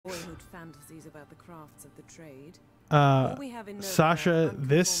Boyhood fantasies about the crafts of the trade. Sasha,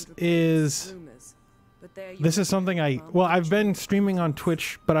 this is something I've been streaming on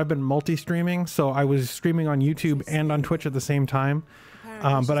Twitch, but I've been multi-streaming, so I was streaming on YouTube and on Twitch at the same time.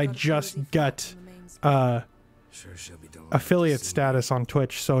 But I just got affiliate status on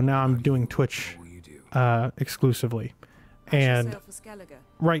Twitch, so now I'm doing Twitch exclusively. And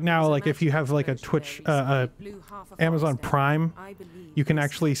right now, like, if you have like a Twitch, Amazon Prime, you can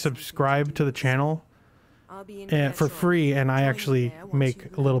actually subscribe to the channel for free, and I actually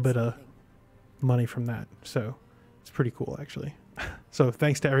make a little bit of money from that, so it's pretty cool actually. So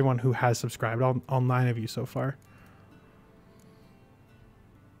thanks to everyone who has subscribed, all 9 of you so far.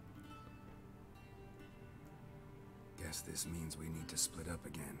 Guess this means we need to split up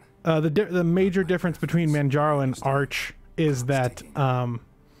again. The major difference between Manjaro and Arch is that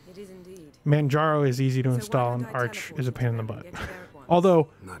Manjaro is easy to install and Arch is a pain in the butt. Although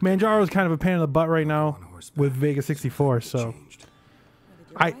Manjaro is kind of a pain in the butt right now with Vega 64, so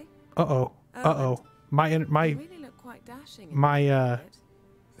my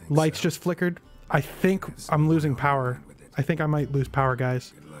lights just flickered. I think I'm losing power. I think I might lose power,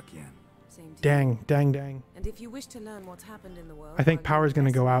 guys. Dang. And if you wish to learn what's happened in the world, I think power's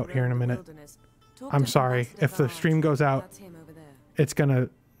gonna go out here in a minute. I'm sorry. If the stream goes out, it's gonna,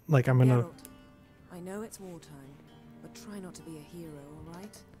 like, I'm gonna... I know it's wartime, but try not to be a hero,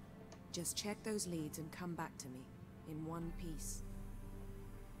 alright? Just check those leads and come back to me in one piece.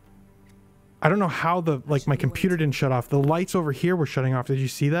 I don't know how my computer didn't shut off. The lights over here were shutting off. Did you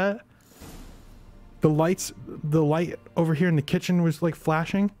see that? The light over here in the kitchen was like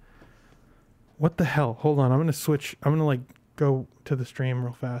flashing. What the hell? Hold on. I'm going to switch. I'm going to like go to the stream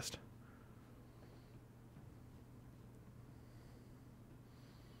real fast.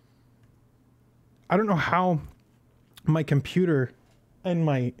 I don't know how my computer and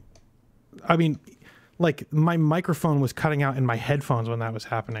my microphone was cutting out in my headphones when that was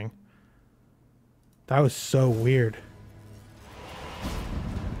happening. That was so weird.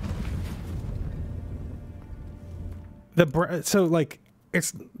 So like,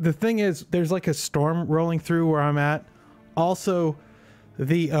 the thing is, there's like a storm rolling through where I'm at. Also,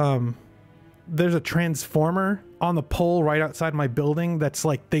 there's a transformer on the pole right outside my building that's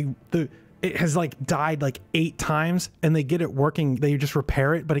like it has like died like 8 times, and they get it working. They just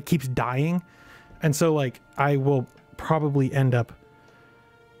repair it, but it keeps dying. And so like I will probably end up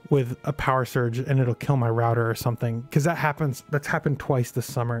with a power surge and it'll kill my router or something, because that's happened twice this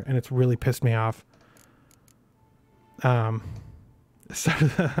summer and it's really pissed me off. Damn.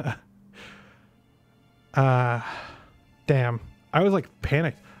 I was like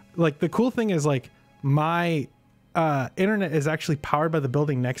panicked. Like, the cool thing is, like, my internet is actually powered by the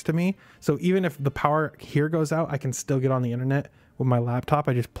building next to me, so even if the power here goes out, I can still get on the internet with my laptop.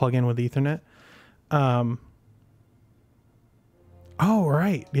 I just plug in with Ethernet. Oh,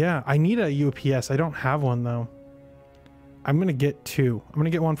 right. Yeah, I need a UPS. I don't have one, though. I'm going to get 2. I'm going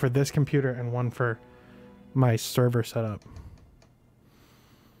to get one for this computer and one for my server setup.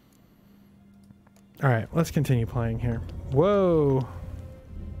 All right, let's continue playing here. Whoa.